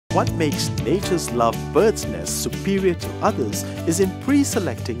What makes nature's love bird's nest superior to others is in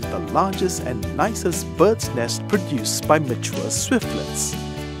pre-selecting the largest and nicest bird's nest produced by mature swiftlets.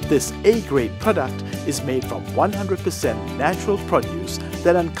 This A-grade product is made from 100% natural produce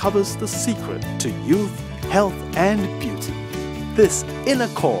that uncovers the secret to youth, health and beauty. This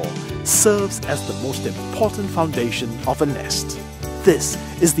Innercore serves as the most important foundation of a nest. This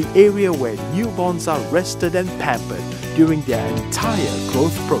is the area where newborns are rested and pampered during their entire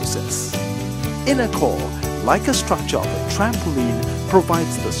growth process. Innercore, like a structure of a trampoline,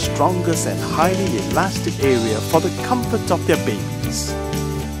 provides the strongest and highly elastic area for the comfort of their babies.